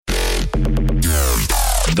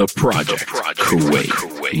The Project. Kuwait.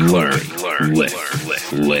 Learn.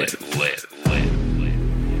 Live.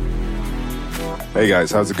 Hey guys,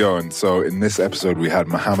 how's it going? So in this episode we had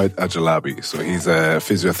Mohammed Ajialabi. So he's a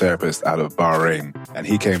physiotherapist out of Bahrain, and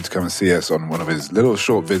he came to come and see us on one of his little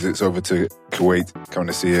short visits over to Kuwait, coming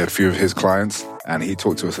to see a few of his clients, and he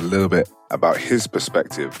talked to us a little bit about his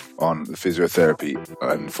perspective on the physiotherapy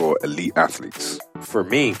and for elite athletes. For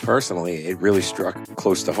me, personally, it really struck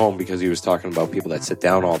close to home because he was talking about people that sit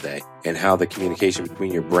down all day and how the communication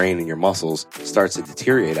between your brain and your muscles starts to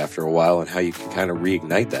deteriorate after a while and how you can kind of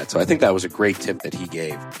reignite that. So I think that was a great tip that he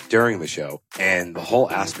gave during the show. And the whole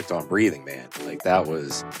aspect on breathing, man, like that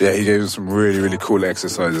was... Yeah, he gave us some really, really cool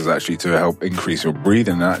exercises actually to help increase your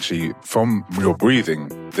breathing, and actually from your breathing,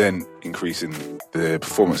 then increasing the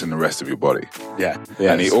performance in the rest of your body. Yeah.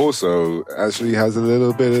 And he also actually has a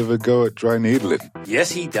little bit of a go at dry needling.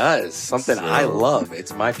 Yes, he does. Something I love.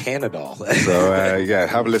 It's my Panadol. So, yeah,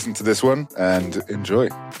 have a listen to this one and enjoy.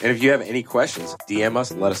 And if you have any questions, DM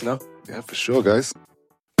us and let us know. Yeah, for sure, guys.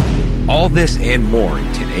 All this and more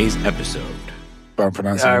in today's episode. I'm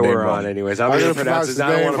pronouncing his name we're wrong. on anyways. I'm going to pronounce his name.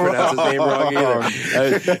 I don't want to pronounce his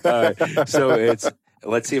name wrong either. So it's...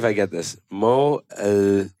 Let's see if I get this.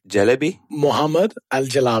 Ajialabi? Mohammed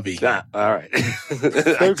Ajialabi. All right.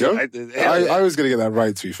 There you go. I was going to get that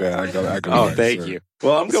right, to be fair. I got right, thank you.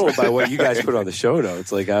 Well, I'm going by what you guys put on the show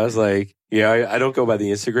notes. Like, I was like, I don't go by the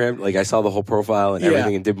Instagram. Like, I saw the whole profile and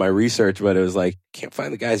everything and did my research, but it was like, can't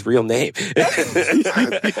find the guy's real name.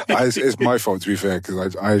 It's my fault, to be fair,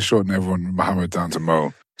 because I shorten everyone Mohammed down to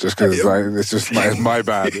Mo. Just because it's my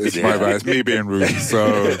bad. It's my bad. It's me being rude. So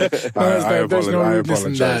I apologize. No rudeness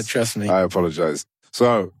in that, trust me. I apologize.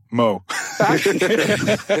 So Mo,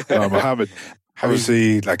 Mohammed,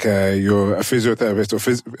 obviously, like you're a physiotherapist or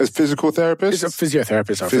a physical therapist. It's a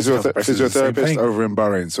physiotherapist. Physiotherapist over in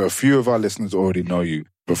Bahrain. So a few of our listeners already know you,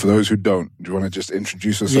 but for those who don't, do you want to just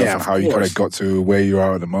introduce yourself and how you kind of got to where you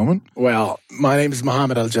are at the moment? Well, my name is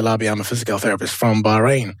Mohammed Ajialabi. I'm a physical therapist from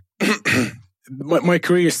Bahrain. My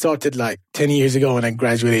career started like 10 years ago when I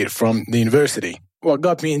graduated from the university. What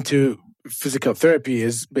got me into physical therapy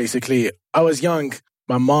is basically, I was young.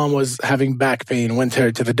 My mom was having back pain, went her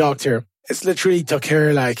to the doctor. It's literally took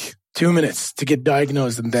her like 2 minutes to get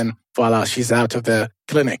diagnosed, and then voila, she's out of the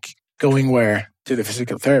clinic. Going where? To the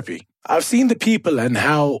physical therapy. I've seen the people and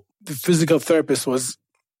how the physical therapist was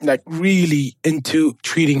like really into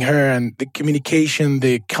treating her, and the communication,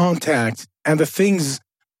 the contact, and the things,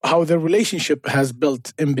 how the relationship has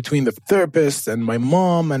built in between the therapist and my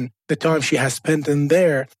mom, and the time she has spent in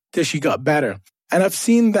there till she got better. And I've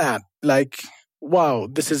seen that, like, wow,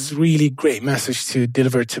 this is really great message to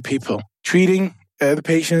deliver to people. Treating the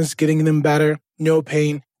patients, getting them better, no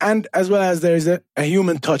pain, and as well as there's a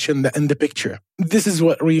human touch in the picture. This is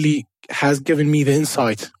what really has given me the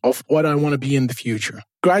insight of what I want to be in the future.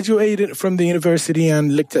 Graduated from the university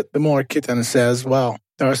and looked at the market and says, wow,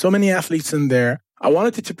 there are so many athletes in there. I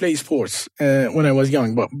wanted to play sports when I was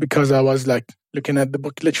young, but because I was like looking at the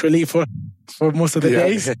book literally for most of the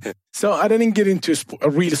days. So I didn't get into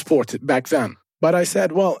a real sport back then. But I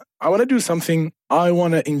said, well, I want to do something I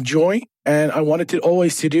want to enjoy and I wanted to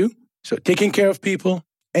always to do. So taking care of people,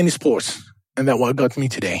 any sports. And that's what got me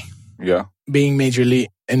today. Yeah. Being majorly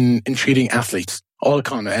in treating athletes, all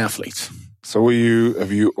kind of athletes. So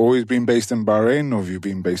have you always been based in Bahrain, or have you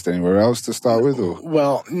been based anywhere else to start with? Or?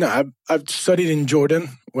 Well, no, I've studied in Jordan,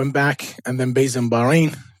 went back, and then based in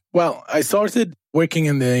Bahrain. Well, I started working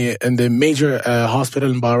in the major hospital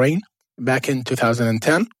in Bahrain back in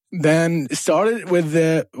 2010. Then started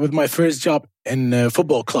with my first job in a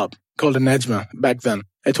football club called the Najma back then.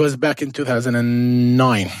 It was back in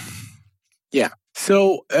 2009. Yeah.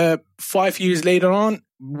 So 5 years later on,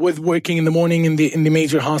 with working in the morning in the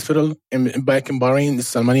major hospital back in Bahrain, the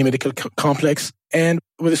Salmani Medical Complex, and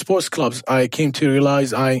with the sports clubs, I came to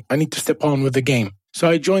realize I need to step on with the game. So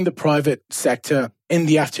I joined the private sector in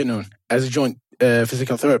the afternoon as a joint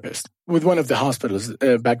physical therapist with one of the hospitals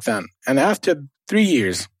back then. And after 3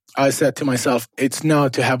 years, I said to myself, it's now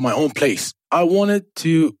to have my own place. I wanted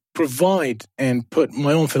to provide and put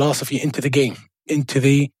my own philosophy into the game, into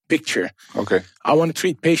the picture. Okay. I want to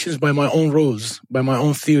treat patients by my own rules, by my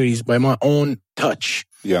own theories, by my own touch.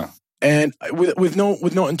 Yeah. And with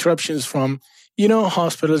no interruptions from,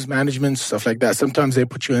 hospitals, management, stuff like that. Sometimes they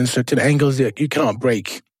put you in certain angles that you cannot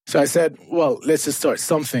break. So I said, well, let's just start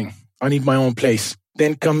something. I need my own place.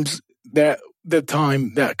 Then comes the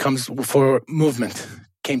time that comes for movement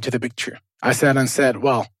came to the picture. I said,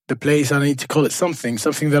 well, the place, I need to call it something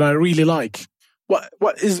that I really like.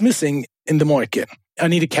 What is missing in the market? I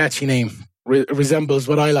need a catchy name. Resembles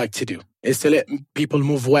what I like to do. Is to let people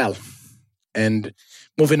move well. and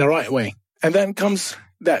move in the right way. And then comes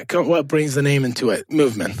what brings the name into it,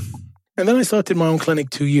 movement. And then I started my own clinic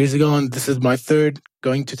 2 years ago, and this is my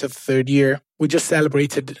going to the third year. We just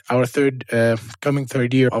celebrated our coming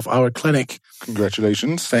third year of our clinic.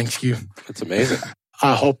 Congratulations. Thank you. That's amazing.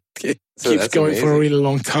 I hope it keeps going for a really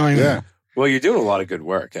long time. Yeah. Well, you're doing a lot of good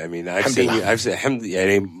work. I mean, I've seen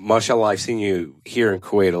you, mashallah, I've seen you here in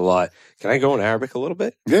Kuwait a lot. Can I go in Arabic a little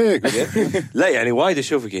bit? Yeah. لا يعني وايد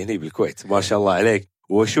اشوفك هنا بالكويت ما شاء الله عليك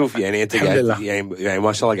واشوف يعني انت قاعد يعني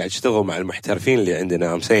ما شاء الله قاعد تشتغل مع المحترفين اللي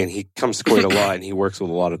عندنا. I'm saying he comes to Kuwait a lot and he works with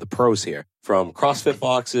a lot of the pros here, from CrossFit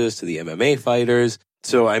boxers to the MMA fighters.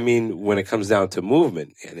 So I mean, when it comes down to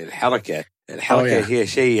movement and الحركة هي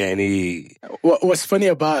شيء يعني. What's funny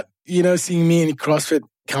about seeing me in CrossFit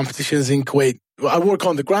competitions in Kuwait, I work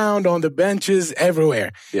on the ground, on the benches,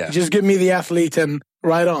 everywhere. Yeah. Just give me the athlete and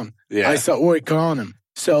right on. Yeah. I start working on him.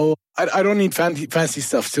 So I don't need fancy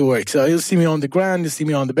stuff to work. So you'll see me on the ground, you'll see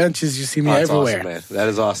me on the benches, you see me everywhere. Awesome, man. That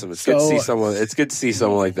is awesome. It's good to see someone. It's good to see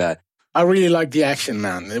someone like that. I really like the action,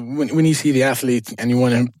 man. When you see the athlete and you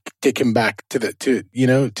want to take him back to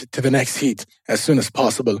the next heat as soon as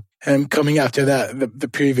possible. Him coming after that, the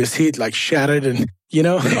previous heat, like shattered and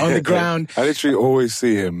on the ground. I literally always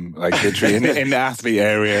see him, like literally in the athlete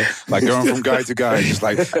area, like going from guy to guy, just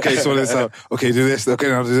like, okay, sort this out. Okay, do this. Okay,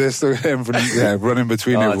 now do this. Running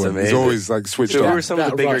between everyone. He's always like switched on. Who are some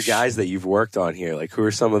of the bigger guys that you've worked on here? Like, who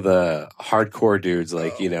are some of the hardcore dudes?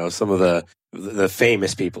 Like, some of the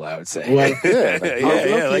famous people, I would say. Well,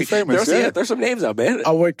 like, famous. There's some names out, man.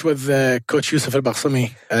 I worked with Coach Yusuf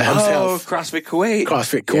Al-Bassami himself. CrossFit Kuwait.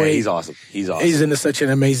 Yeah, he's awesome. He's such an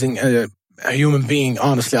amazing human being.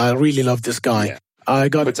 Honestly, I really love this guy. Yeah.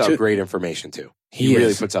 Puts out great information too. He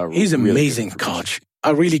really puts out. He's really amazing coach. I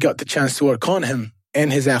really got the chance to work on him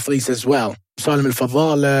and his athletes as well. Salim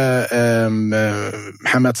Al-Fadal,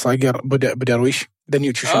 Mohammed Sagar, Budarwish, the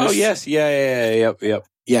nutritionist. Oh yes, yep.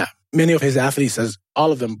 Yeah, many of his athletes,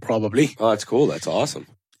 all of them probably. Oh, that's cool. That's awesome.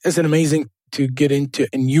 It's amazing to get into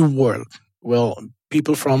a new world. Well,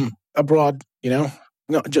 people from abroad,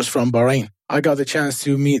 not just from Bahrain. I got the chance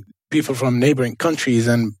to meet people from neighboring countries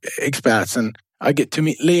and expats, and I get to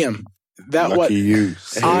meet Liam. You.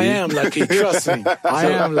 I am lucky. Trust me, I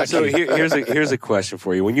am lucky. So here's a question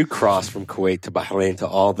for you: when you cross from Kuwait to Bahrain to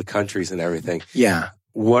all the countries and everything,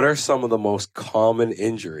 what are some of the most common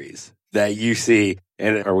injuries that you see?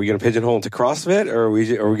 And are we going to pigeonhole into CrossFit, or are we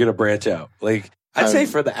going to branch out? Like, I'd say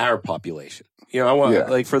for the Arab population, I want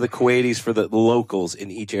like for the Kuwaitis, for the locals in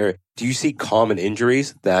each area. Do you see common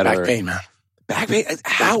injuries that back pain, man? Back pain?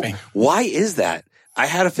 How? Back pain. Why is that? I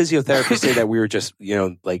had a physiotherapist say that we were just,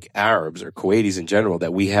 like Arabs or Kuwaitis in general,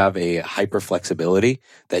 that we have a hyper flexibility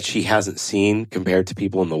that she hasn't seen compared to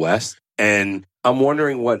people in the West. And I'm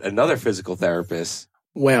wondering what another physical therapist.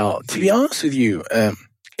 Well, to be honest with you,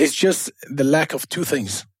 it's just the lack of two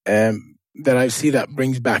things that I see that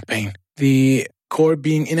brings back pain. The core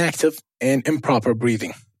being inactive and improper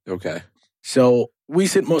breathing. Okay. So we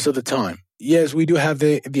sit most of the time. Yes, we do have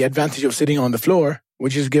the advantage of sitting on the floor,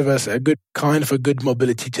 which is give us a good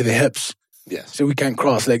mobility to the hips. Yes. So we can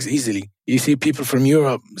cross legs easily. You see people from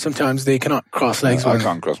Europe, sometimes they cannot cross legs. I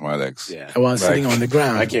can't cross my legs. Yeah. While sitting on the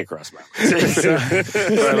ground. I can't cross my legs.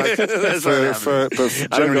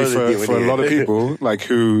 For a lot of people, like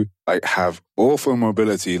who like have awful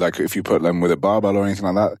mobility, like if you put them with a barbell or anything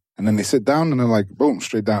like that, and then they sit down and they're like, boom,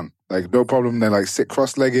 straight down. Like no problem. They like sit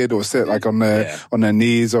cross-legged or sit like on their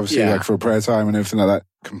knees, obviously, like for prayer time and everything like that.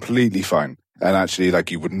 Completely fine. And actually,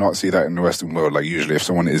 like you would not see that in the Western world. Like usually, if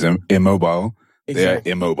someone is immobile, they're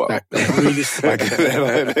immobile.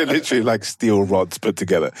 They're literally like steel rods put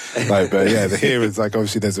together. Like, but yeah, here it's like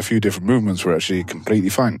obviously there's a few different movements where actually completely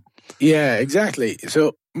fine. Yeah, exactly.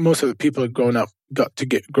 So most of the people growing up got to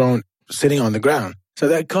get grown sitting on the ground. So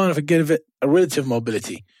that kind of give it a relative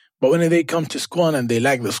mobility. But when they come to squat and they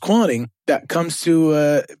lack the squatting, that comes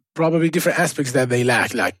to probably different aspects that they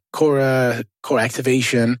lack, like core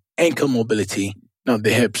activation, ankle mobility, not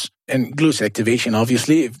the hips, and glute activation,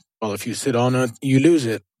 obviously. If you sit on it, you lose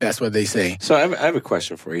it. That's what they say. So I have a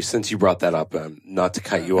question for you, since you brought that up, not to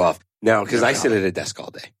cut you off. Now, because I sit at a desk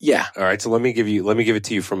all day. Yeah. All right. So let me give it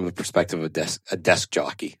to you from the perspective of a desk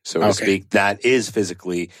jockey, so to speak, that is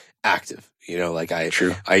physically active.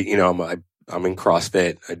 I'm in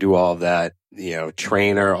CrossFit. I do all of that,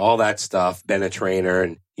 trainer, all that stuff, been a trainer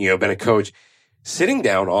and, been a coach. Sitting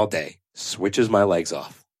down all day switches my legs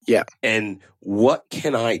off. Yeah. And what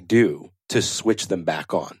can I do to switch them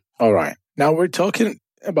back on? All right. Now we're talking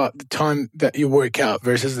about the time that you work out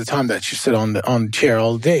versus the time that you sit on the chair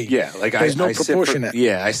all day. Yeah, like There's no I proportion.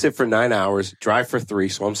 I sit for 9 hours, drive for 3,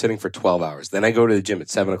 so I'm sitting for 12 hours. Then I go to the gym at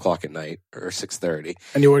 7 o'clock at night or 6:30.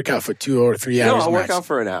 And you work out for 2 or 3 hours. No, I'll max. work out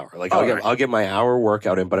for an hour. Like I'll get my hour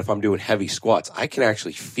workout in. But if I'm doing heavy squats, I can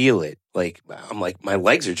actually feel it. Like I'm like my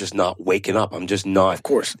legs are just not waking up. I'm just not. Of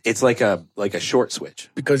course, it's like a short switch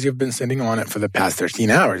because you've been sitting on it for the past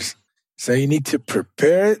 13 hours. So you need to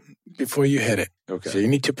prepare it before you hit it. Okay. So you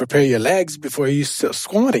need to prepare your legs before you start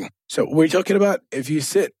squatting. So we're talking about if you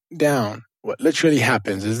sit down, what literally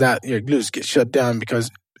happens is that your glutes get shut down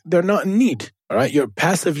because they're not in need. All right. You're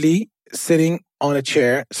passively sitting on a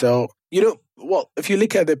chair. So, if you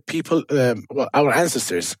look at the people, our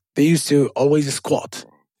ancestors, they used to always squat,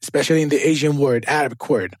 especially in the Asian word, Arabic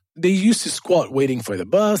word. They used to squat waiting for the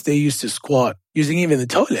bus. They used to squat using even the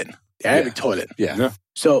toilet, the Arabic toilet. Yeah.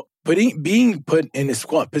 So being put in a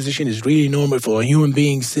squat position is really normal for a human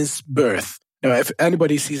being since birth. Now, if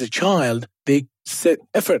anybody sees a child, they sit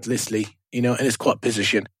effortlessly, in a squat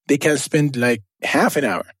position. They can spend like half an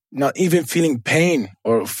hour, not even feeling pain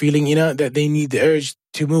or feeling, that they need the urge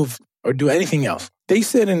to move or do anything else. They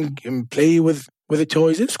sit and play with the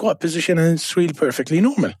toys in squat position, and it's really perfectly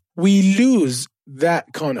normal. We lose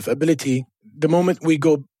that kind of ability the moment we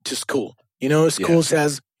go to school. School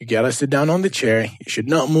says you gotta sit down on the chair. You should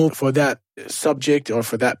not move for that subject or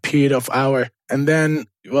for that period of hour. And then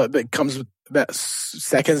that comes with that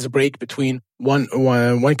seconds break between one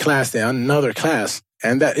class and another class,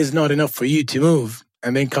 and that is not enough for you to move.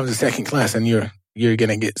 And then comes the second class, and you're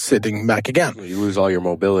gonna get sitting back again. You lose all your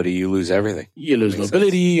mobility. You lose everything. You lose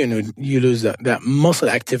mobility, and you lose that muscle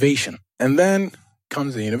activation. And then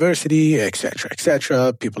comes the university, etc.,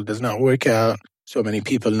 etc. People does not work out. So many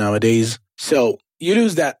people nowadays. So you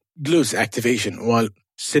lose that glutes activation while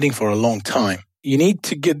sitting for a long time. You need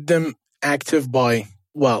to get them active by,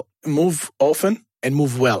 move often and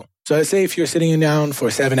move well. So I say if you're sitting down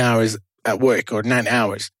for 7 hours at work or 9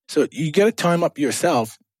 hours, so you got to time up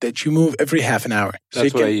yourself that you move every half an hour. So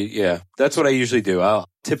That's what I usually do. I'll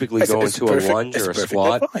typically go into a lunge or a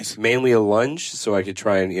squat, mainly a lunge, so I could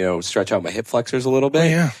try and stretch out my hip flexors a little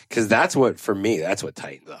bit. Because that's what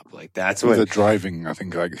tightens up. Like that's what the driving. I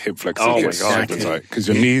think like hip flexors. Oh my god! Because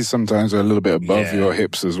your knees sometimes are a little bit above your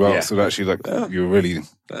hips as well. Yeah. So actually, you're really.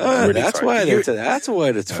 That's tight. That's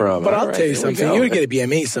what it's from. But I'll tell you something. You're going to be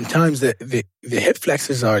amazed. Sometimes the hip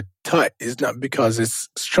flexors are tight. It's not because it's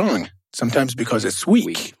strong. Sometimes because it's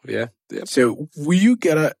weak. Yeah. So you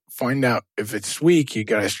gotta find out if it's weak, you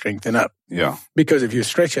gotta strengthen up. Yeah. Because if you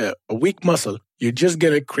stretch a weak muscle, you're just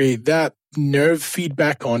gonna create that nerve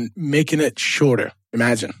feedback on making it shorter.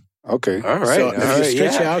 Imagine. Okay. All right. So if you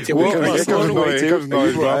stretch out your weak muscle.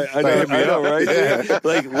 I know, right? Yeah.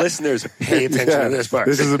 Like listeners, pay attention to this part.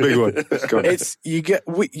 This is a big one.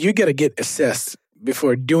 You gotta get assessed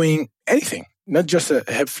before doing anything. Not just a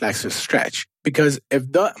hip flexor stretch. Because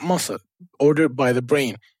if that muscle ordered by the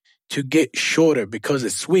brain to get shorter because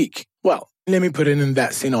it's weak, let me put it in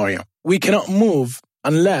that scenario. We cannot move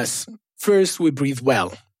unless first we breathe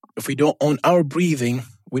well. If we don't own our breathing,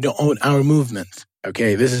 we don't own our movement.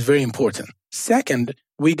 Okay, this is very important. Second,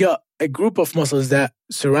 we got a group of muscles that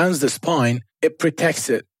surrounds the spine. It protects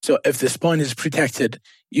it. So if the spine is protected,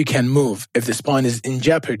 you can move. If the spine is in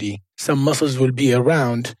jeopardy, some muscles will be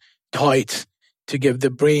around tight, to give the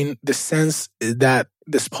brain the sense that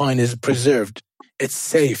the spine is preserved. It's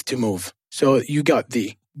safe to move. So you got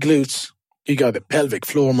the glutes, you got the pelvic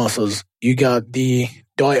floor muscles, you got the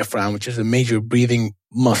diaphragm, which is a major breathing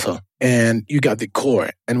muscle, and you got the core.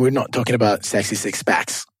 And we're not talking about sexy six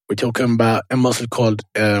packs. We're talking about a muscle called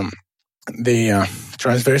the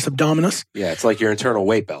transverse abdominis. Yeah, it's like your internal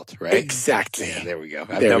weight belt, right? Exactly. Yeah, there we go.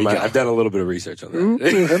 I've done a little bit of research on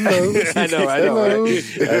that. I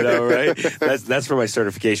know, right? That's for my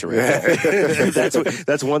certification, right?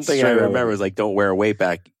 That's one thing I remember is like don't wear a weight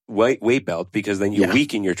belt because then you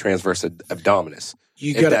weaken your transverse abdominis.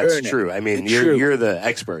 You got to earn it. That's true. I mean, you're the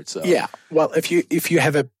expert. So yeah. Well, if you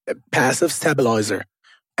have a passive stabilizer,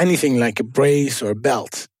 anything like a brace or a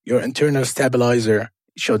belt, your internal stabilizer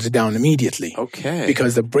shuts down immediately. Okay.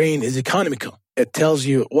 Because the brain is economical. It tells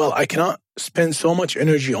you, I cannot spend so much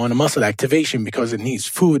energy on a muscle activation because it needs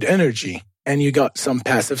food energy. And you got some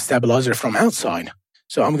passive stabilizer from outside.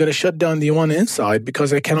 So I'm going to shut down the one inside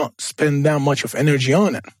because I cannot spend that much of energy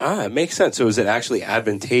on it. It makes sense. So is it actually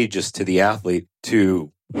advantageous to the athlete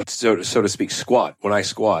to, so to speak, squat? When I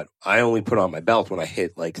squat, I only put on my belt when I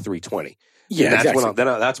hit like 320. Yeah, exactly.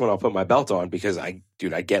 That's when I'll put my belt on because I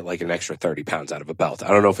get like an extra 30 pounds out of a belt. I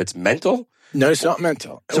don't know if it's mental. No, it's not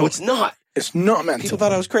mental. So it's not. It's not mental. People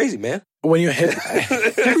thought I was crazy, man. When you hit, I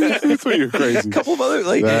thought you were crazy. A couple of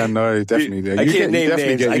other no, definitely. I can't name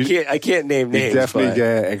names. I can't name names. You definitely but...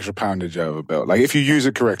 get extra poundage out of a belt. Like if you use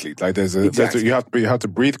it correctly, like you have to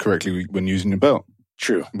breathe correctly when using your belt.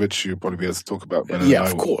 True. Which you'll probably be able to talk about better Yeah, than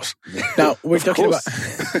I of will. course. Now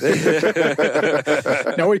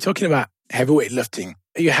we're talking about heavyweight lifting.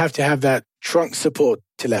 You have to have that trunk support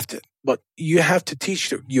to lift it, but you have to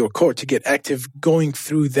teach your core to get active going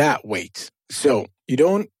through that weight. So you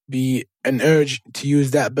don't be an urge to use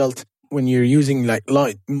that belt when you're using like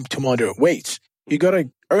light to moderate weights. You got to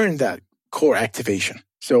earn that core activation.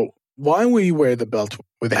 So why we wear the belt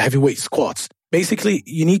with the heavyweight squats? Basically,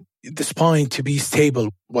 you need the spine to be stable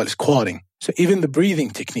while squatting. So even the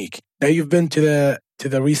breathing technique. Now you've been to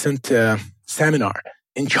the recent seminar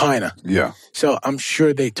in China. Yeah. So I'm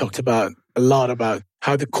sure they talked a lot about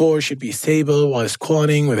how the core should be stable while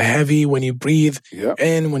squatting with heavy when you breathe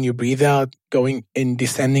in, when you breathe out, going in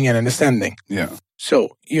descending and ascending. Yeah.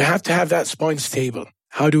 So you have to have that spine stable.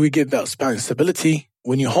 How do we get that spine stability?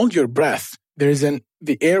 When you hold your breath,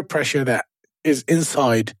 the air pressure that is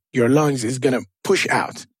inside your lungs is going to push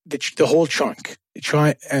out the whole trunk.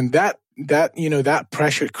 And that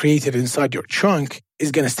pressure created inside your trunk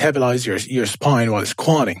is going to stabilize your spine while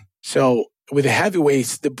squatting. So with the heavy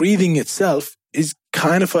weights, the breathing itself is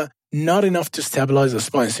kind of not enough to stabilize the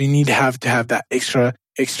spine. So you need to have that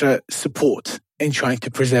extra support in trying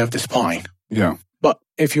to preserve the spine. Yeah. But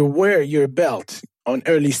if you wear your belt on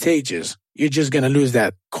early stages, you're just going to lose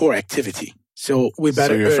that core activity. So we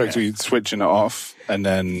better. So you're effectively switching it off, and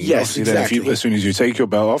then exactly. Then as soon as you take your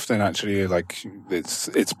belt off, then actually like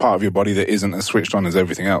it's part of your body that isn't as switched on as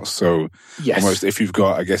everything else. So almost if you've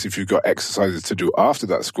got exercises to do after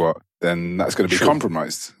that squat, then that's going to be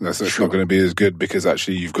compromised. That's not going to be as good because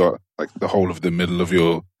actually you've got like the whole of the middle of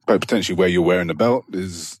your, potentially where you're wearing the belt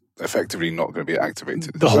is effectively not going to be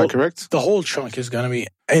activated. Is that correct? The whole trunk is going to be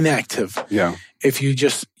inactive. Yeah. If you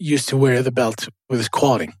just used to wear the belt with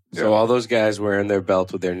squatting. So all those guys wearing their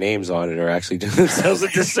belt with their names on it are actually doing themselves a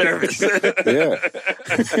disservice. Yeah.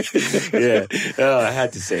 Yeah. Oh, I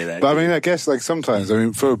had to say that. But I mean, I guess like sometimes,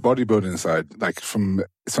 for bodybuilding side, like from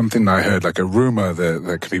something I heard, like a rumor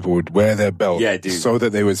that people would wear their belt so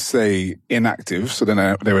that they would stay inactive. So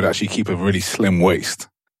then they would actually keep a really slim waist.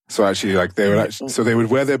 So actually, like they would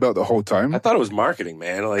wear their belt the whole time. I thought it was marketing,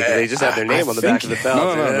 man. Like they just have their name on the back of the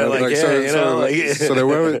belt. No. So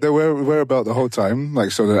they wear a belt the whole time,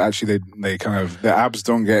 like so that actually they kind of their abs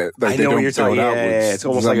don't get. Like, I know what you're talking about. Yeah, it's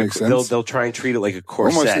almost like they'll try and treat it like a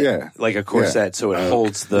corset, like a corset, so it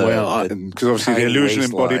holds the. Well, because obviously the illusion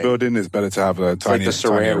in bodybuilding is better to have a tiny, like the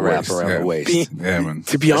saran wrap around the waist. Yeah, man.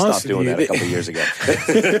 To be honest, I stopped doing that a couple years ago.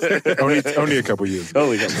 Only a couple years.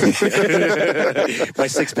 Only a couple. My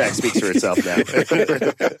six-pack speaks for itself now.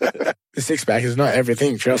 The six-pack is not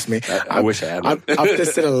everything, trust me. I wish I had one. I've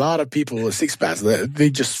tested a lot of people with six-packs. They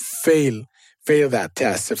just fail that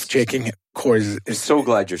test of checking core. I'm so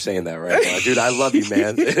glad you're saying that right now. Dude, I love you,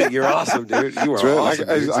 man. You're awesome, dude. You are awesome.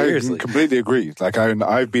 I completely agree. Like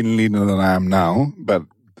I've been leaner than I am now, but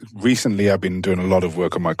recently I've been doing a lot of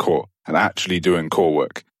work on my core and actually doing core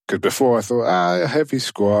work. Because before I thought, a heavy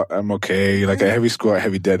squat, I'm okay. Like a heavy squat,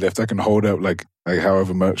 heavy deadlift, I can hold up like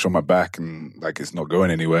however much on my back and like it's not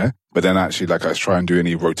going anywhere. But then actually like I try and do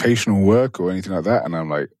any rotational work or anything like that. And I'm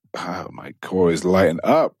like, my core is lighting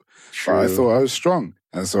up. But I thought I was strong.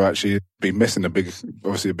 And so actually be missing a big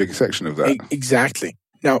section of that. Exactly.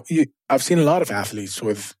 Now, I've seen a lot of athletes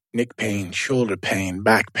with neck pain, shoulder pain,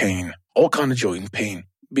 back pain, all kind of joint pain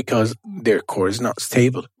because their core is not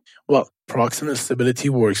stable. Well, proximal stability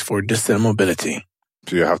works for distal mobility.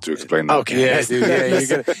 So you have to explain that. Okay. Yeah, dude.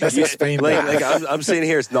 Let's explain that. I'm sitting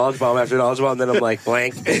here, it's knowledge bomb after knowledge bomb, and then I'm like,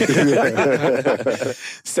 blank.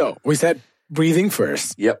 So we said breathing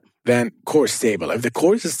first. Yep. Then core stable. If the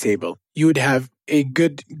core is stable, you would have a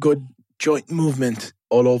good joint movement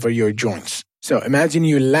all over your joints. So imagine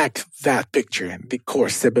you lack that picture, the core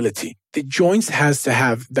stability. The joints has to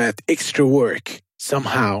have that extra work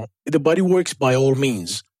somehow. The body works by all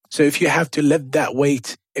means. So if you have to lift that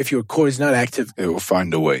weight, if your core is not active, it will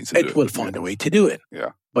find a way to do it. It will find a way to do it.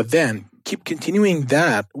 Yeah. But then keep continuing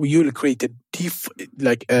that, you will create a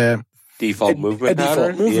default movement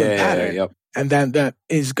pattern. Yep. And then that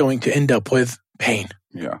is going to end up with pain.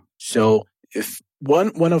 Yeah. So if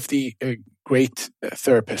one of the great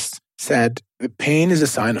therapists said the pain is a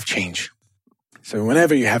sign of change. So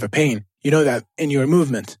whenever you have a pain, you know that in your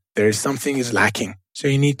movement there is something is lacking. So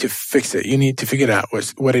you need to fix it. You need to figure out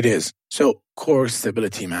what it is. So core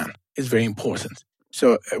stability, man, is very important.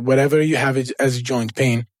 So whatever you have as joint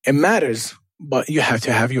pain, it matters but you have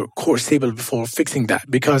to have your core stable before fixing that.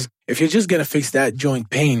 Because if you're just going to fix that joint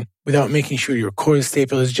pain without making sure your core is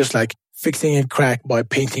stable, it's just like fixing a crack by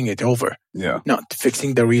painting it over. Yeah. Not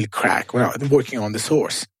fixing the real crack. We're not working on the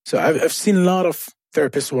source. So I've seen a lot of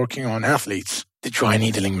therapists working on athletes. The dry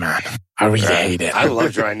needling, man. I really hate it. I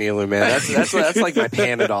love dry needling, man. That's like my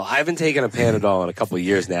Panadol. I haven't taken a Panadol in a couple of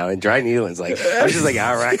years now, and dry needling's like, I'm just like,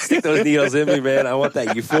 all right, stick those needles in me, man. I want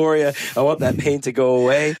that euphoria. I want that pain to go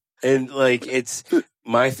away. And like, it's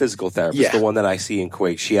my physical therapist, the one that I see in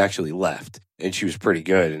Kuwait, she actually left, and she was pretty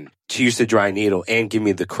good. And she used to dry needle and give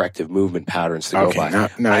me the corrective movement patterns to go by.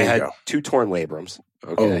 Now I had 2 torn labrums.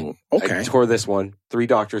 Okay. Oh, okay. I tore this one. 3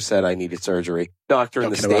 doctors said I needed surgery. Doctor in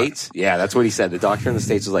the States. Yeah, that's what he said. The doctor in the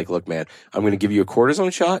States was like, look, man, I'm going to give you a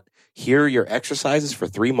cortisone shot. Here are your exercises for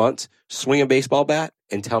 3 months. Swing a baseball bat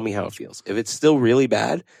and tell me how it feels. If it's still really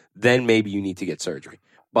bad, then maybe you need to get surgery.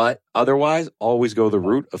 But otherwise, always go the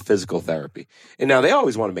route of physical therapy. And now they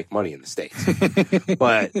always want to make money in the States.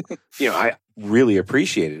 But, I really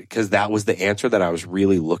appreciated it because that was the answer that I was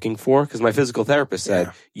really looking for. Because my physical therapist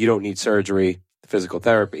said, you don't need surgery, physical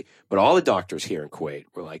therapy. But all the doctors here in Kuwait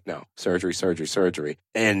were like, no, surgery, surgery, surgery.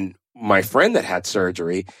 And my friend that had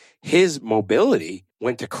surgery, his mobility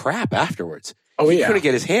went to crap afterwards. He couldn't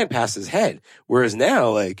get his hand past his head. Whereas now,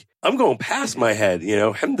 like, I'm going past my head,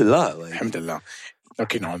 alhamdulillah. Alhamdulillah.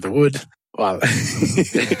 Knocking on the wood. Well,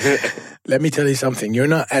 let me tell you something. You're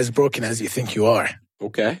not as broken as you think you are.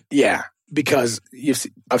 Okay. Yeah, because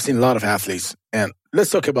I've seen a lot of athletes. And let's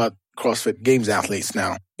talk about CrossFit Games athletes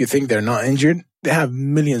now. You think they're not injured? They have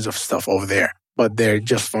millions of stuff over there, but they're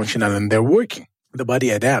just functional and they're working. The body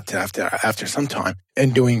adapts after some time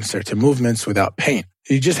and doing certain movements without pain.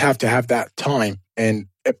 You just have to have that time and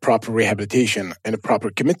a proper rehabilitation and a proper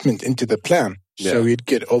commitment into the plan so you'd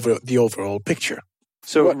get over the overall picture.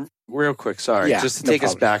 So real quick, sorry, just to take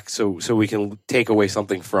us back so we can take away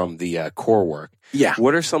something from the core work. Yeah.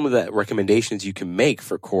 What are some of the recommendations you can make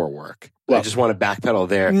for core work? Well, I just want to backpedal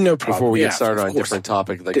there before we get started on a different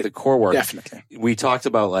topic, like the core work. Definitely. We talked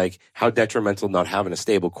about like how detrimental not having a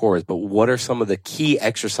stable core is, but what are some of the key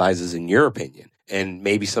exercises in your opinion? And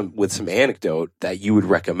maybe some anecdote that you would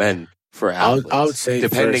recommend for athletes. I would say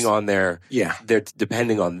depending first, on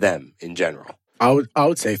depending on them in general. I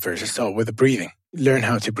would say first start with the breathing. Learn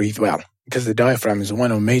how to breathe well, because the diaphragm is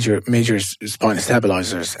one of major spine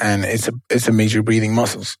stabilizers, and it's a major breathing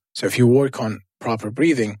muscles. So if you work on proper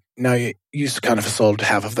breathing, now you kind of solved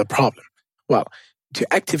half of the problem. Well,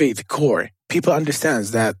 to activate the core, people understand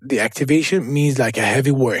that the activation means like a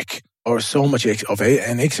heavy work or so much of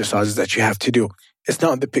an exercise that you have to do.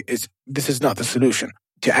 This is not the solution.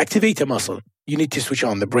 To activate a muscle, you need to switch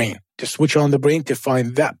on the brain. To switch on the brain to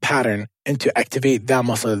find that pattern and to activate that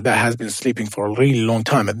muscle that has been sleeping for a really long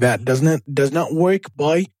time. And that does not work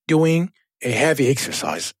by doing a heavy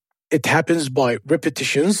exercise. It happens by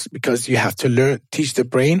repetitions, because you have to teach the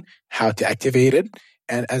brain how to activate it.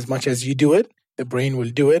 And as much as you do it, the brain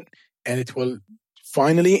will do it, and it will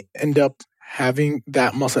finally end up having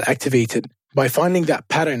that muscle activated by finding that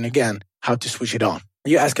pattern again, how to switch it on.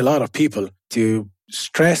 You ask a lot of people to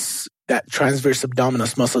stress that transverse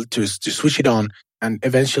abdominis muscle to switch it on, and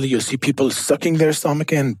eventually you'll see people sucking their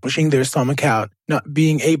stomach in, pushing their stomach out, not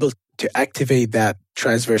being able to activate that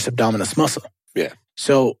transverse abdominis muscle. Yeah.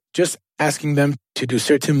 So just asking them to do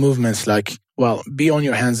certain movements like, be on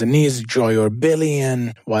your hands and knees, draw your belly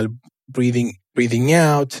in while breathing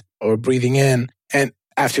out or breathing in. And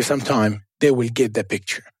after some time, they will get the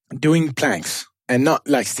picture. Doing planks, and not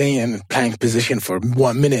like staying in a plank position for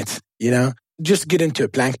 1 minute, Just get into a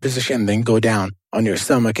plank position, then go down on your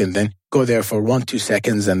stomach, and then go there for 1-2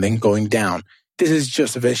 seconds, and then going down. This is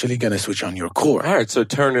just eventually going to switch on your core. All right, so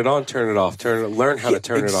turn it on, turn it off. Learn how to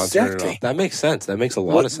turn it on, turn it off. That makes sense. That makes a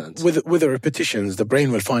lot of sense. With the repetitions, the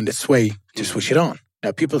brain will find its way to switch it on.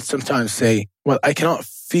 Now, people sometimes say, I cannot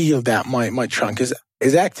feel that my trunk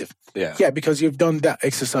is active. Yeah, because you've done that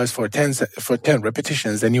exercise for 10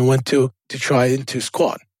 repetitions, and you went to try to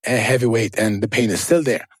squat a heavy weight, and the pain is still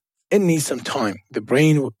there. It needs some time. The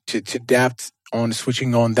brain to adapt on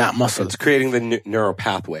switching on that muscle. It's creating the neural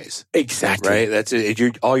pathways. Exactly. Right? That's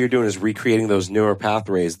it. All you're doing is recreating those neural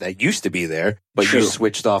pathways that used to be there, but you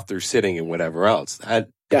switched off through sitting and whatever else. That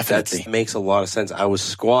makes a lot of sense. I was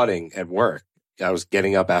squatting at work. I was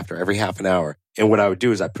getting up after every half an hour. And what I would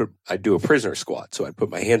do is I'd do a prisoner squat. So I'd put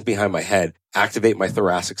my hands behind my head, activate my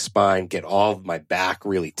thoracic spine, get all of my back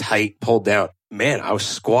really tight, pulled down. man, I was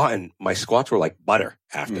squatting. My squats were like butter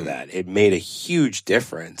after that. It made a huge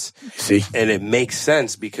difference. See? And it makes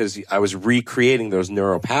sense because I was recreating those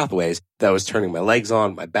neural pathways that was turning my legs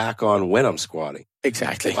on, my back on when I'm squatting.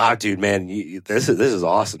 Exactly. Wow, dude, man, this is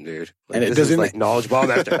awesome, dude. Like, And it this doesn't is like knowledge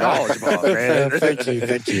bomb after knowledge bomb, man. Thank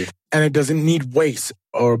you. And it doesn't need weights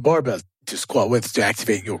or barbell to squat with to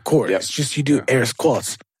activate your core. Yep. It's just you do air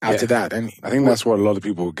squats after that. And I think that's what a lot of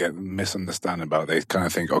people get misunderstanding about. They kind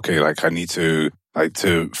of think, okay, like I need to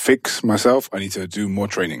fix myself. I need to do more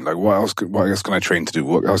training. Like what else can I train to do?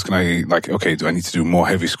 What else can I do I need to do more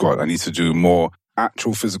heavy squat? I need to do more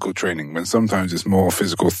actual physical training, when sometimes it's more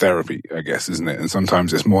physical therapy, I guess, isn't it? And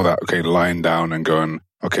sometimes it's more that, okay, lying down and going,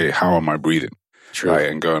 okay, how am I breathing? True. Right,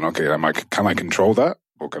 and going, okay, can I control that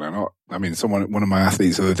or can I not? I mean, one of my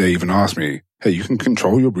athletes the other day even asked me, hey, you can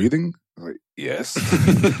control your breathing? I was like,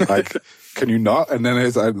 yes. Like, can you not? And then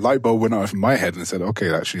a light bulb went off in my head and said,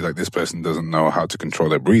 okay, actually, like this person doesn't know how to control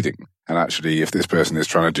their breathing. And actually, if this person is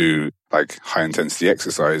trying to do like high intensity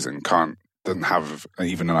exercise and doesn't have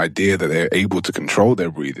even an idea that they're able to control their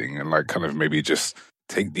breathing and like kind of maybe just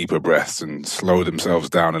take deeper breaths and slow themselves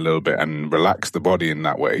down a little bit and relax the body in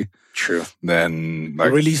that way. True. Then like,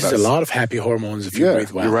 it releases a lot of happy hormones if you breathe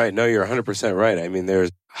well. You're right. No, you're 100% right. I mean, there's,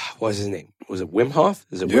 what's his name? Was it Wim Hof?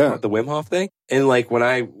 Is it the Wim Hof thing? And like when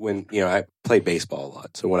I play baseball a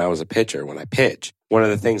lot. So when I was a pitcher, when I pitch, one of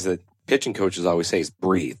the things that pitching coaches always say is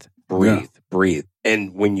breathe.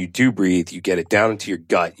 And when you do breathe, you get it down into your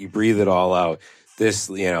gut. You breathe it all out. This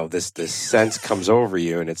sense comes over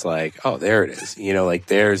you, and it's like, oh, there it is. Like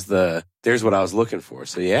there's what I was looking for.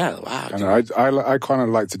 So yeah, wow. And I kind of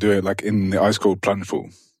like to do it like in the ice cold plunge pool.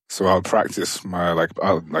 So I'll practice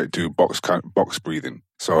I'll do box breathing.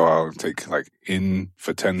 So I'll take like in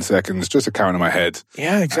for 10 seconds, just a count in my head.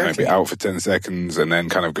 Yeah, exactly. Maybe out for 10 seconds and then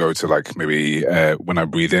kind of go to like maybe when I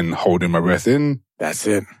breathe in, holding my breath in. That's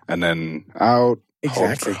it. And then out.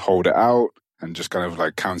 Exactly. Hold it out and just kind of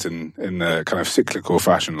like counting in a kind of cyclical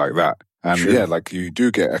fashion like that. And True. like you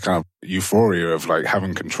do get a kind of euphoria of like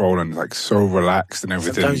having control and like so relaxed and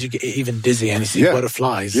everything. Sometimes you get even dizzy and you see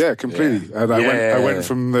butterflies. Yeah, completely. Yeah. And I went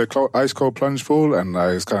from the ice cold plunge pool and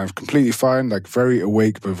I was kind of completely fine, like very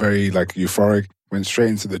awake but very like euphoric. Went straight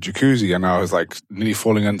into the jacuzzi and I was like nearly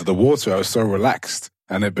falling under the water. I was so relaxed.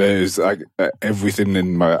 And it was like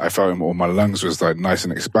everything I felt all my lungs was like nice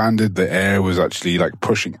and expanded. The air was actually like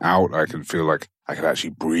pushing out. I could feel like I could actually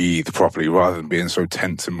breathe properly rather than being so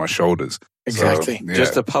tense in my shoulders. Exactly. So, yeah.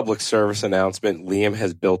 Just a public service announcement. Liam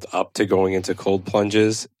has built up to going into cold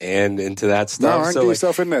plunges and into that stuff. No, get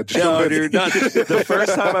yourself in there. No, dude. The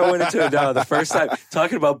first time I went into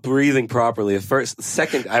talking about breathing properly,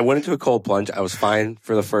 second, I went into a cold plunge. I was fine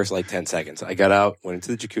for the first like 10 seconds. I got out, went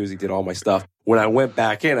into the jacuzzi, did all my stuff. When I went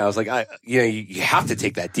back in, I was like, you have to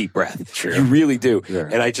take that deep breath. Sure. You really do. Yeah.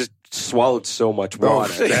 And I just swallowed so much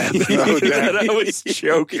water that I was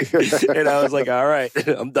choking. And I was like, all right,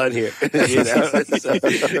 I'm done here. So,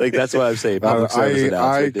 like, that's what I'm saying. Public service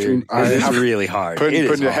announcement, dude. It's really hard. Putting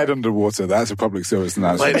your hard. head underwater, that's a public service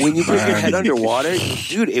announcement. Like, when you put your head underwater,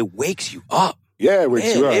 dude, it wakes you up. Yeah, it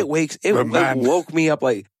wakes you up. It woke me up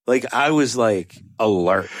like I was like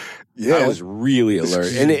alert. Yeah. I was really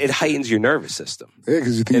alert. And it heightens your nervous system. Yeah,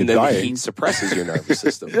 because you think and you're then dying. the heat suppresses your nervous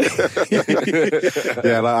system.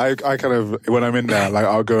 Yeah, like I kind of, when I'm in there, like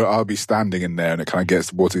I'll be standing in there and it kind of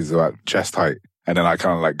gets water to about chest height. And then I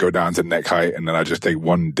kind of like go down to neck height and then I just take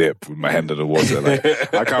one dip with my head under the water.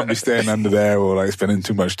 Like I can't be staying under there or like spending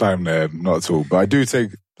too much time there. Not at all. But I do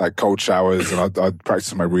take like cold showers and I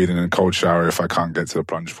practice my breathing in a cold shower if I can't get to the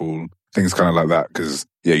plunge pool. Things kind of like that. Because,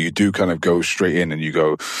 yeah, you do kind of go straight in and you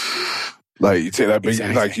go, like, you take that big,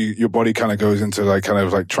 like, your body kind of goes into, like, kind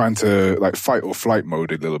of, like, trying to, like, fight or flight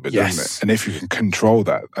mode a little bit, doesn't it? And if you can control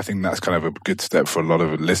that, I think that's kind of a good step for a lot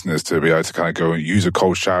of listeners to be able to kind of go and use a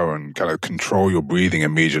cold shower and kind of control your breathing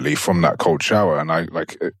immediately from that cold shower. And I,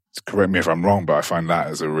 like, correct me if I'm wrong, but I find that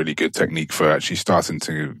as a really good technique for actually starting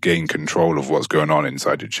to gain control of what's going on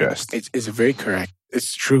inside your chest. It's very correct.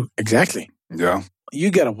 It's true. Exactly. Yeah. You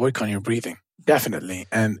got to work on your breathing. Definitely.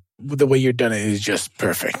 And the way you're done it is just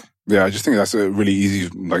perfect. Yeah, I just think that's a really easy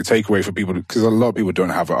like takeaway for people because a lot of people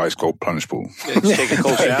don't have an ice cold plunge pool. Yeah, just take a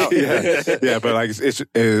cold shower. yeah, but like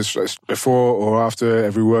it's before or after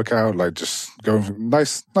every workout, like just go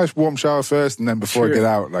nice warm shower first, and then before I get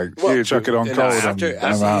out, like chuck it on cold.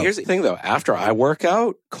 Here's the thing though: after I work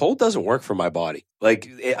out, cold doesn't work for my body. Like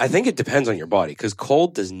I think it depends on your body because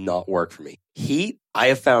cold does not work for me. Heat, I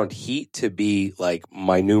have found heat to be like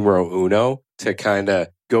my numero uno to kind of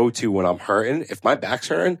go to when I'm hurting. If my back's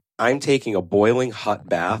hurting, I'm taking a boiling hot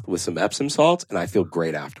bath with some Epsom salts, and I feel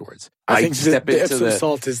great afterwards. I think the Epsom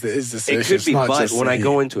salt is the solution. It could be, but when I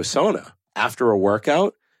go into a sauna after a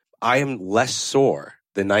workout, I am less sore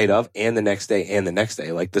the night of and the next day and the next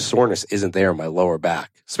day. Like the soreness isn't there in my lower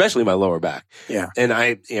back, especially my lower back. Yeah.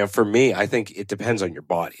 And for me, I think it depends on your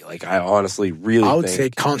body. Like I honestly really I would say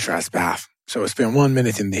contrast bath. So spend 1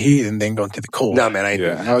 minute in the heat and then go into the cold. No, man,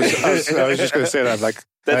 I was just going to say that, like,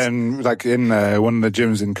 and like in one of the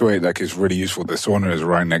gyms in Kuwait, like it's really useful. The sauna is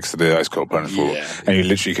right next to the ice cold plunge pool, and you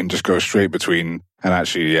literally can just go straight between. And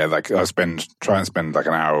actually, like I try and spend like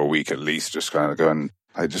an hour a week at least, just kind of going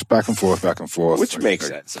like just back and forth, which like, makes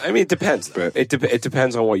sense. I mean, it depends. But it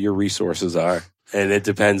depends on what your resources are. And it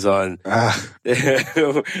depends on. We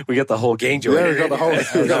got the whole gang joint. Yeah, we got the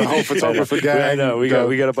whole photographer gang. I know we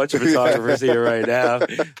got a bunch of photographers here right now.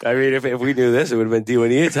 I mean, if we knew this, it would have been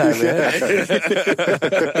D&E time, man.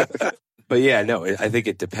 But yeah, no, I think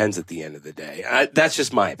it depends at the end of the day. That's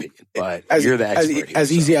just my opinion. But you're the expert.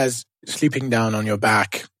 As easy as sleeping down on your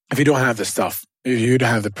back. If you don't have the stuff, if you don't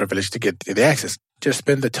have the privilege to get the access, just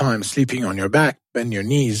spend the time sleeping on your back, bend your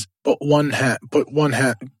knees, put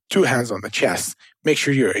two hands on the chest. Make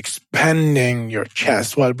sure you're expanding your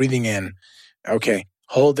chest while breathing in. Okay,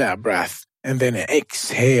 hold that breath and then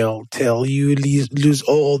exhale till you lose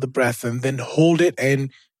all the breath, and then hold it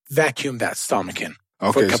and vacuum that stomach in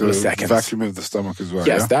for a couple of seconds. Vacuum of the stomach as well.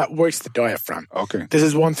 Yes, yeah? that works the diaphragm. Okay, this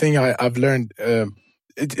is one thing I've learned.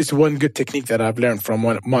 It's one good technique that I've learned from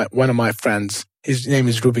one of my friends. His name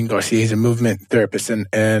is Ruben Garcia. He's a movement therapist in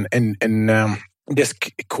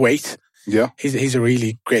Kuwait. Yeah, he's a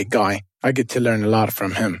really great guy. I get to learn a lot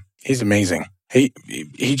from him. He's amazing. He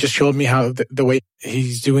just showed me how the way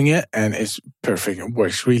he's doing it, and it's perfect. It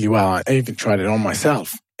works really well. I even tried it on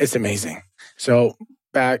myself. It's amazing. So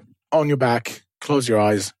back on your back, close your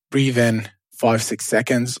eyes, breathe in 5-6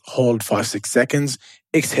 seconds, hold 5-6 seconds,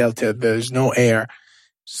 exhale till there's no air,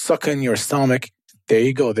 suck in your stomach. There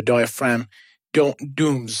you go. The diaphragm don't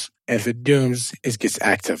dooms. And if it dooms, it gets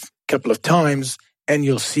active. A couple of times, and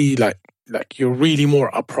you'll see like you're really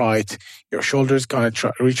more upright. Your shoulders kind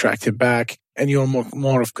of retracted back, and you're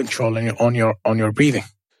more of control on your breathing.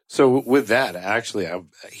 So with that, actually,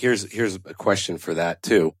 here's a question for that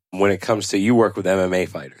too. When it comes to, you work with MMA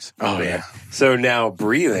fighters. Oh yeah. So now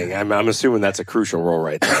breathing, I'm assuming that's a crucial role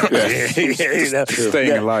right there.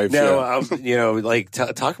 Staying alive. Now,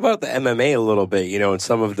 talk about the MMA a little bit, and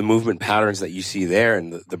some of the movement patterns that you see there,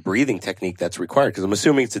 and the breathing technique that's required. Because I'm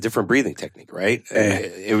assuming it's a different breathing technique, right?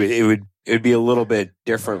 It would be a little bit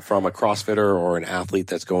different from a CrossFitter or an athlete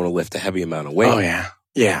that's going to lift a heavy amount of weight. Oh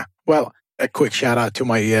yeah. Well, a quick shout out to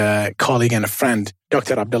my colleague and a friend,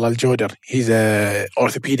 Dr. Abdullah Al-Jodar. He's a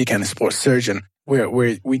orthopedic and a sports surgeon.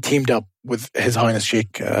 We teamed up with His Highness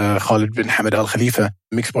Sheikh Khalid bin Hamad Al Khalifa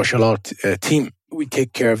mixed martial art team. We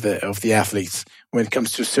take care of the athletes. When it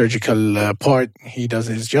comes to surgical part, he does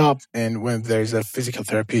his job, and when there's a physical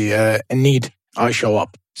therapy in need, I show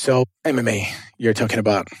up. So MMA, you're talking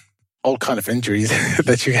about all kind of injuries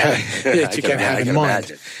that you can have in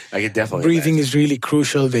mind. I can definitely breathing imagine. Is really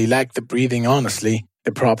crucial. They lack the breathing, honestly,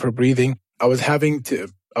 the proper breathing. I was having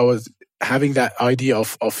that idea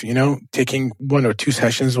of taking 1 or 2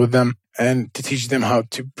 sessions with them and to teach them how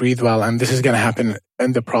to breathe well. And this is going to happen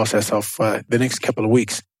in the process of the next couple of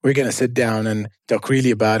weeks. We're going to sit down and talk really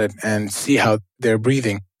about it and see how they're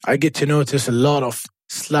breathing. I get to notice a lot of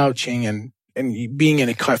slouching and being in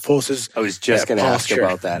a kyphosis. I was just going to ask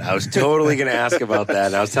about that. I was totally going to ask about that.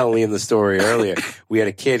 And I was telling Liam the story earlier. We had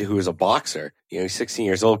a kid who was a boxer. He's 16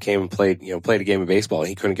 years old, came and played a game of baseball, and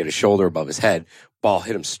he couldn't get his shoulder above his head. Ball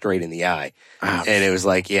hit him straight in the eye. Ouch. And it was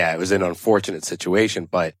like, it was an unfortunate situation,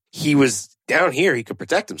 but he was down here. He could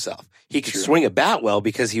protect himself. He could swing a bat well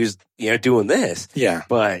because he was, doing this. Yeah.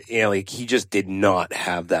 But, he just did not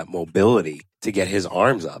have that mobility to get his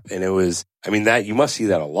arms up. And it was, that you must see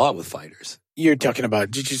that a lot with fighters. You're talking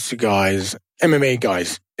about jiu-jitsu guys, MMA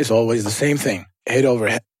guys. It's always the same thing. Head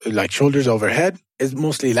overhead, like shoulders overhead, is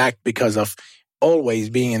mostly lacked because of always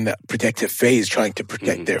being in the protective phase, trying to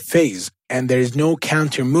protect their phase. And there is no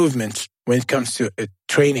counter movement when it comes to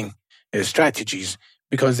training strategies,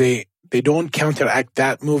 because they don't counteract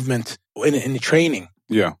that movement in the training.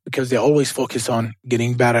 Yeah. Because they always focus on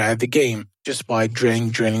getting better at the game just by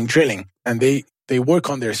drilling. And they work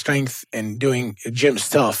on their strength and doing gym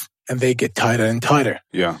stuff, and they get tighter and tighter.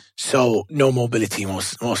 Yeah. So no mobility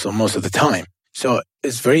most of the time. So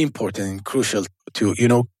it's very important and crucial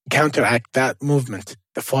to, counteract that movement,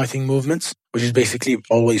 the fighting movements, which is basically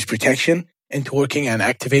always protection, into working and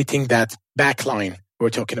activating that back line. We're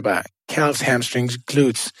talking about calves, hamstrings,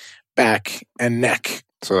 glutes, back, and neck.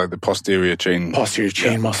 So like the posterior chain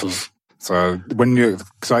muscles. So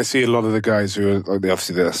because I see a lot of the guys who are like,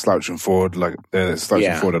 obviously they're slouching forward, like they're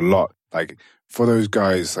slouching forward a lot. Like for those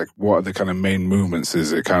guys, like what are the kind of main movements?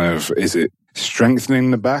 Is it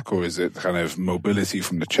strengthening the back, or is it kind of mobility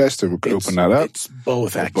from the chest to open that up? It's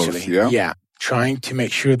both, actually. Both, yeah. Trying to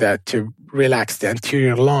make sure that to relax the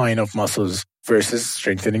anterior line of muscles versus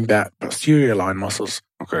strengthening that posterior line muscles.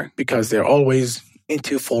 Okay. Because they're always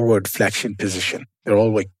into forward flexion position. They're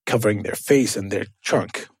always covering their face and their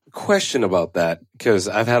trunk. Question about that, because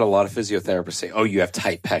I've had a lot of physiotherapists say, oh, you have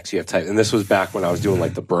tight pecs, and this was back when I was doing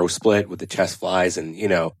like the bro split with the chest flies, and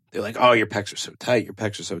they're like, oh, your pecs are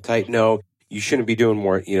so tight. No, you shouldn't be doing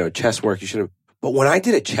more, chest work. You shouldn't. But when I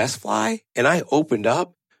did a chest fly and I opened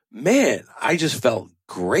up, man, I just felt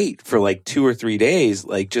great for like 2 or 3 days.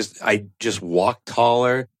 Like I just walked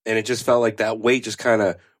taller, and it just felt like that weight just kind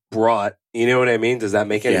of brought, you know what I mean? Does that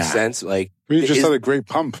make any sense? Like, you just had a great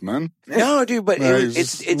pump, man. No, dude, but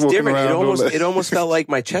it's different. It almost felt like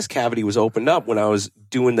my chest cavity was opened up when I was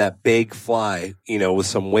doing that big fly, with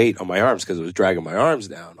some weight on my arms, because it was dragging my arms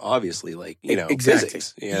down. Obviously, like exactly.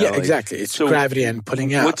 Physics. Exactly. It's gravity and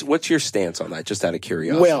pulling out. What's your stance on that? Just out of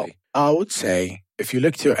curiosity. Well, I would say if you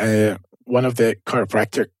look to one of the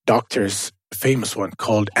chiropractic doctors, a famous one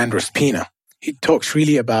called Andres Pina, he talks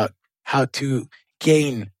really about how to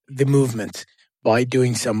gain the movement by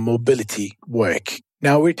doing some mobility work.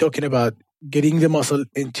 Now we're talking about getting the muscle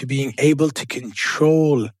into being able to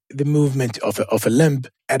control the movement of a limb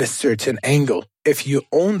at a certain angle. If you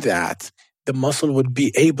own that, the muscle would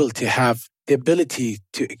be able to have the ability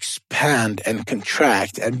to expand and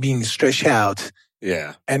contract and being stretched out.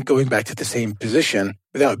 Yeah. And going back to the same position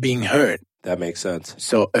without being hurt. That makes sense.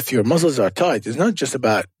 So if your muscles are tight, it's not just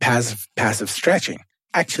about passive stretching.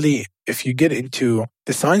 Actually, if you get into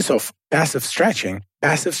the science of passive stretching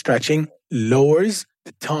lowers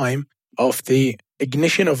the time of the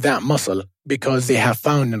ignition of that muscle, because they have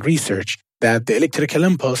found in research that the electrical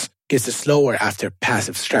impulse gets slower after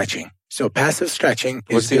passive stretching. So passive stretching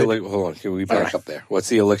is hold on, can we back up there? What's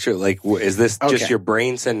the electric, like, is this just your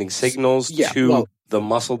brain sending signals to the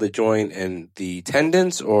muscle, the joint, and the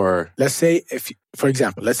tendons, or? Let's say, for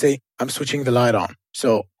example, I'm switching the light on.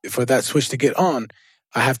 So for that switch to get on,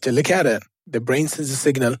 I have to look at it. The brain sends a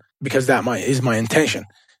signal, because that is my intention,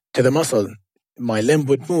 to the muscle. My limb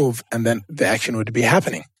would move, and then the action would be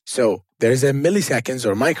happening. So there's a milliseconds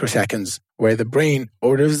or microseconds where the brain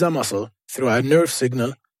orders the muscle through a nerve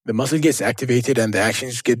signal. The muscle gets activated and the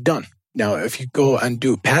actions get done. Now, if you go and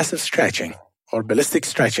do passive stretching or ballistic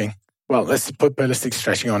stretching, well, let's put ballistic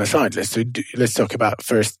stretching on a side. Let's talk about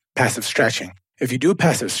first passive stretching. If you do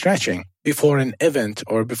passive stretching before an event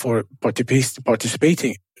or before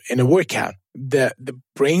participating in a workout, the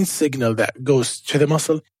brain signal that goes to the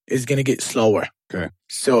muscle is going to get slower. Okay.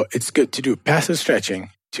 So it's good to do passive stretching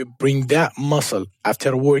to bring that muscle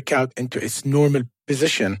after a workout into its normal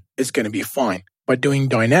position. Is going to be fine. But doing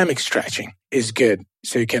dynamic stretching is good,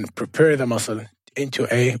 so you can prepare the muscle into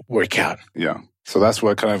a workout. Yeah. So that's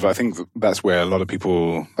where I think that's where a lot of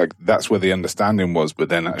people, like, that's where the understanding was. But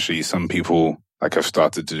then actually some people have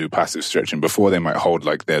started to do passive stretching before. They might hold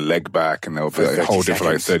like their leg back, and they'll hold it for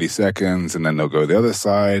like 30 seconds, and then they'll go the other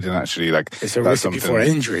side. And actually, it's a recipe for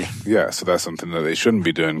injury. Yeah. So that's something that they shouldn't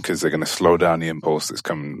be doing, because they're going to slow down the impulse that's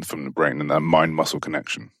coming from the brain and that mind-muscle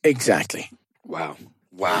connection. Exactly. Wow.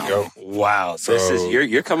 So, this is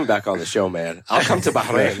you're coming back on the show, man. I'll come to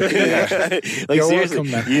Bahrain. You're seriously,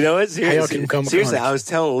 welcome, man. You know what? Seriously, I was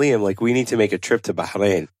telling Liam, like, we need to make a trip to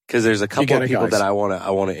Bahrain, because there's a couple of people that I want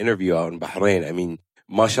to interview out in Bahrain. I mean,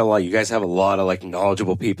 mashallah, you guys have a lot of like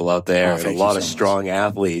knowledgeable people out there, and a lot of strong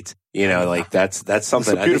athletes. That's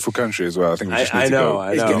something. It's a beautiful country as well. I think we just need to go.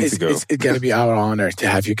 I know. It's going to be our honor to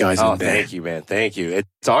have you guys in there. Thank you, man. Thank you.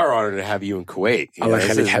 It's our honor to have you in Kuwait.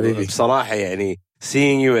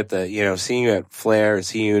 Seeing you at Flair and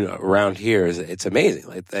seeing you around here it's amazing.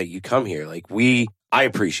 Like that you come here. Like I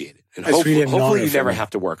appreciate it. And hopefully you never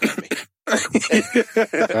have to work on me. Have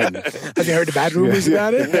you heard the bad rumors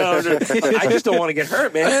about it? No. I just don't want to get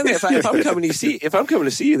hurt, man. If I'm coming to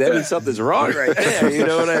see you, that means something's wrong right there. You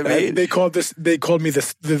know what I mean? They called me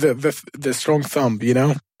the strong thumb.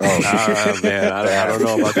 Oh man, I don't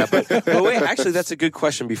know about that. But wait, actually, that's a good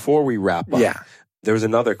question. Before we wrap up, there was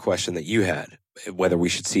another question that you had, whether we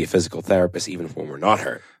should see a physical therapist even when we're not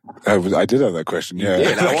hurt. I did have that question, yeah.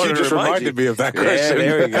 You just reminded me of that question.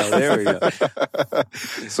 Yeah, there we go.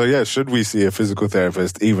 So should we see a physical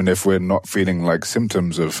therapist even if we're not feeling like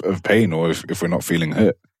symptoms of pain, or if we're not feeling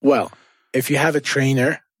hurt? Well, if you have a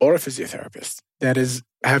trainer or a physiotherapist that is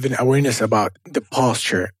having awareness about the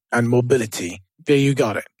posture and mobility, there you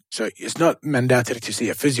got it. So it's not mandatory to see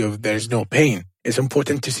a physio if there's no pain. It's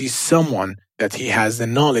important to see someone that he has the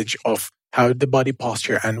knowledge of how the body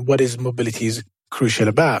posture and what is mobility is crucial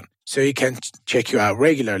about. So he can check you out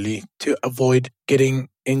regularly to avoid getting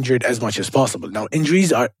injured as much as possible. Now,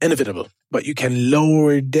 injuries are inevitable, but you can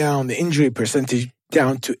lower down the injury percentage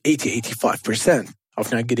down to 80-85%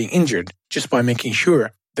 of not getting injured just by making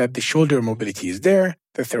sure that the shoulder mobility is there,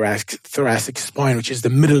 the thoracic spine, which is the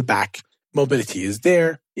middle back mobility is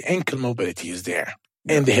there, the ankle mobility is there,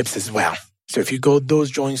 and the hips as well. So if you got those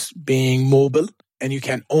joints being mobile and you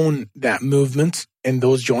can own that movement in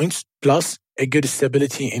those joints, plus a good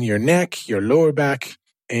stability in your neck, your lower back,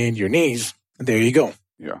 and your knees, there you go.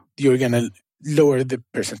 Yeah. You're going to lower the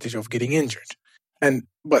percentage of getting injured.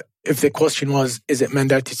 But if the question was, is it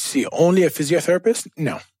mandated to see only a physiotherapist?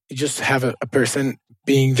 No. You just have a person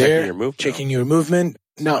being there, checking your movement,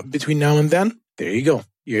 not between now and then. There you go.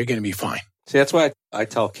 You're going to be fine. See, that's why I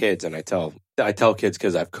tell kids, and I tell kids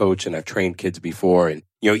because I've coached and I've trained kids before, and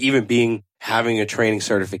even having a training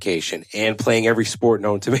certification and playing every sport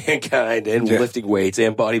known to mankind and lifting weights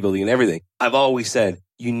and bodybuilding and everything. I've always said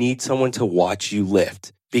you need someone to watch you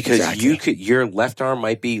lift because your left arm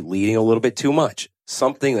might be leading a little bit too much.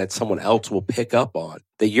 Something that someone else will pick up on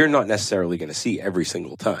that you're not necessarily going to see every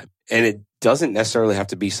single time. And it doesn't necessarily have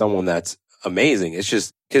to be someone that's amazing. It's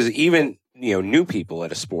just because even, new people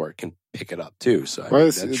at a sport can pick it up too. So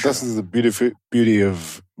this is the beauty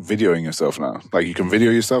of videoing yourself now. Like you can video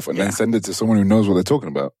yourself and then send it to someone who knows what they're talking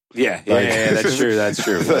about. Yeah, that's true. That's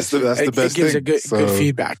true. That's the best thing. It gives a good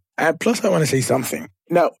feedback. Plus, I want to say something.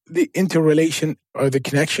 Now, the interrelation or the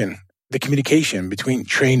connection, the communication between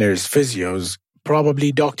trainers, physios,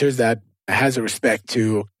 probably doctors that has a respect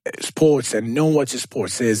to sports and know what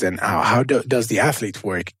sports is and how does the athlete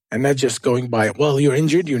work, and not just going by, well, you're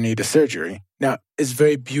injured, you need a surgery. Now, it's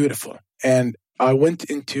very beautiful. And I went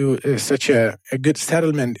into such a good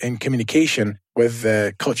settlement and communication with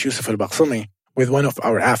Coach Yusuf Al-Baksami, with one of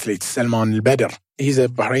our athletes, Salman Al-Badr. He's a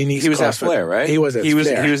Bahraini. He was at Flair, right? He was Flair.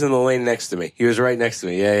 He was in the lane next to me. He was right next to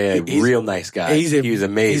me. Yeah. Real nice guy. He was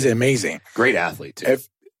amazing. He's amazing. Great athlete, too.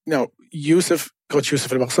 Coach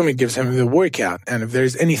Yusuf Al-Baksami gives him the workout, and if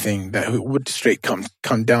there's anything that would straight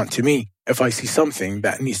come down to me, if I see something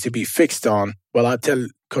that needs to be fixed on, well, I'll tell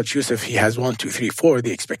Coach Yusuf he has 1, 2, 3, 4.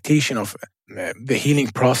 The expectation of the healing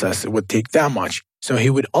process would take that much. So he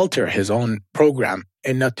would alter his own program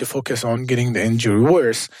and not to focus on getting the injury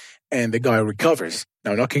worse, and the guy recovers.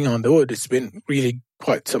 Now, knocking on the wood, it's been really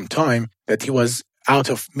quite some time that he was out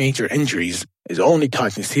of major injuries. His only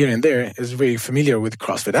tightness here and there is very familiar with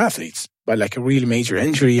CrossFit athletes. But like a really major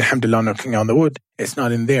injury, alhamdulillah, knocking on the wood, it's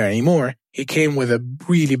not in there anymore. He came with a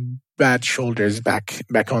really bad shoulders back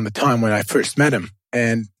on the time when I first met him.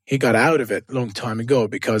 And he got out of it a long time ago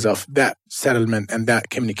because of that settlement and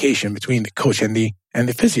that communication between the coach and the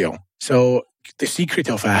physio. So the secret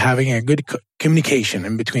of having a good communication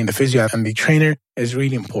in between the physio and the trainer is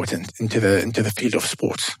really important into the field of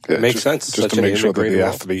sports. Yeah, makes sense. Just to make sure that the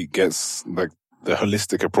athlete gets the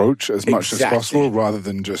holistic approach as much as possible, rather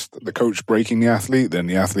than just the coach breaking the athlete, then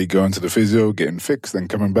the athlete going to the physio, getting fixed, then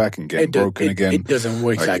coming back and getting broken again. It doesn't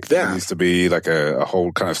work like that. It needs to be like a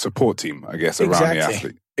whole kind of support team, I guess, around the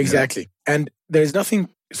athlete. Exactly. Yeah. And there's nothing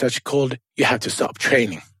such called you have to stop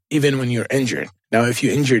training, even when you're injured. Now, if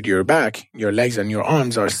you injured your back, your legs and your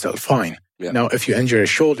arms are still fine. Yeah. Now, if you injure a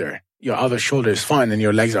shoulder, your other shoulder is fine and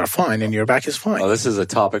your legs are fine and your back is fine. Oh, this is a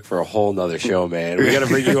topic for a whole nother show, man. We got to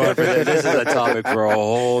bring you on for this. This is a topic for a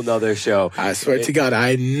whole nother show. I swear to God,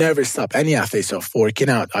 I never stop any athletes of working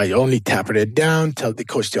out. I only taper it down, tell the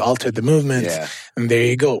coach to alter the movements, and there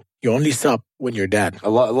you go. You only stop when you're dead. A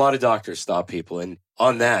lot of doctors stop people, and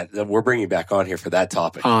on that, we're bringing you back on here for that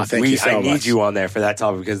topic. Thank you so much. I need you on there for that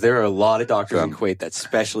topic because there are a lot of doctors in Kuwait that,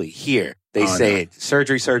 especially here, they say it,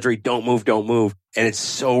 surgery, don't move, and it's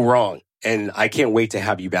so wrong. And I can't wait to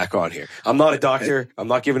have you back on here. I'm not a doctor. I'm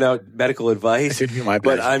not giving out medical advice.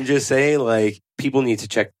 But I'm just saying, people need to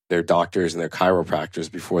check their doctors and their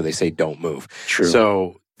chiropractors before they say don't move. True.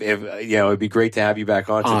 So, it'd be great to have you back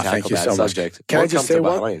on to tackle that subject. Can I just say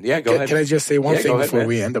one? Yeah, go ahead. Can I just say one thing before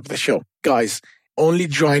we end up the show? Guys, only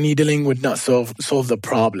dry needling would not solve the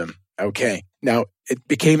problem. Okay. Now, it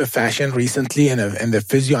became a fashion recently in the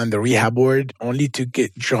physio and the rehab world only to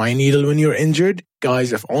get dry needle when you're injured.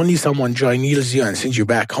 Guys, if only someone dry needles you and sends you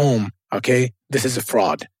back home, okay, this is a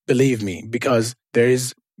fraud. Believe me, because there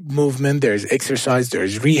is movement, there is exercise, there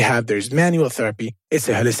is rehab, there is manual therapy. It's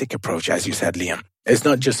a holistic approach, as you said, Liam. It's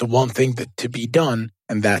not just one thing to be done,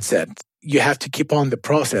 and that's it. You have to keep on the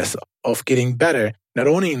process of getting better not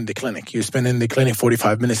only in the clinic. You spend in the clinic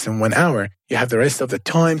 45 minutes and 1 hour. You have the rest of the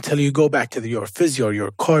time till you go back to your physio, or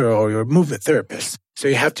your chiro, or your movement therapist. So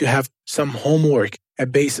you have to have some homework, a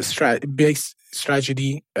base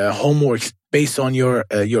strategy, homeworks based on your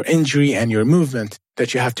injury and your movement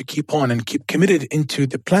that you have to keep on and keep committed into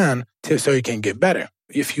the plan so you can get better.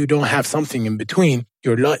 If you don't have something in between,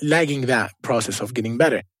 you're lagging that process of getting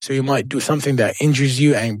better. So you might do something that injures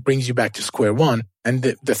you and brings you back to square one, and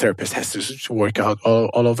the therapist has to work out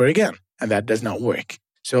all over again, and that does not work.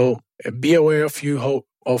 So be aware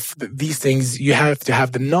of these things. You have to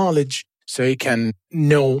have the knowledge so you can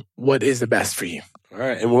know what is the best for you. All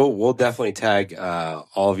right, and we'll definitely tag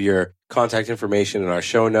all of your contact information in our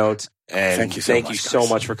show notes. And thank you so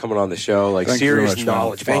much for coming on the show. Like, serious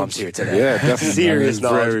knowledge bombs here today. Yeah, definitely. Serious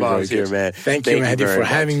knowledge bombs here, man. Thank you, Mahdi, for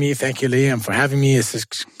having me. Thank you, Liam, for having me. It's a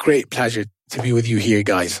great pleasure to be with you here,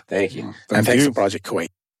 guys. Thank you. And thanks to Project Kuwait.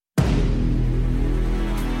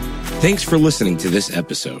 Thanks for listening to this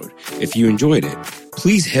episode. If you enjoyed it,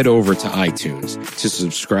 please head over to iTunes to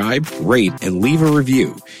subscribe, rate, and leave a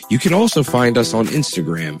review. You can also find us on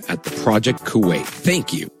Instagram at The Project Kuwait.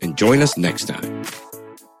 Thank you, and join us next time.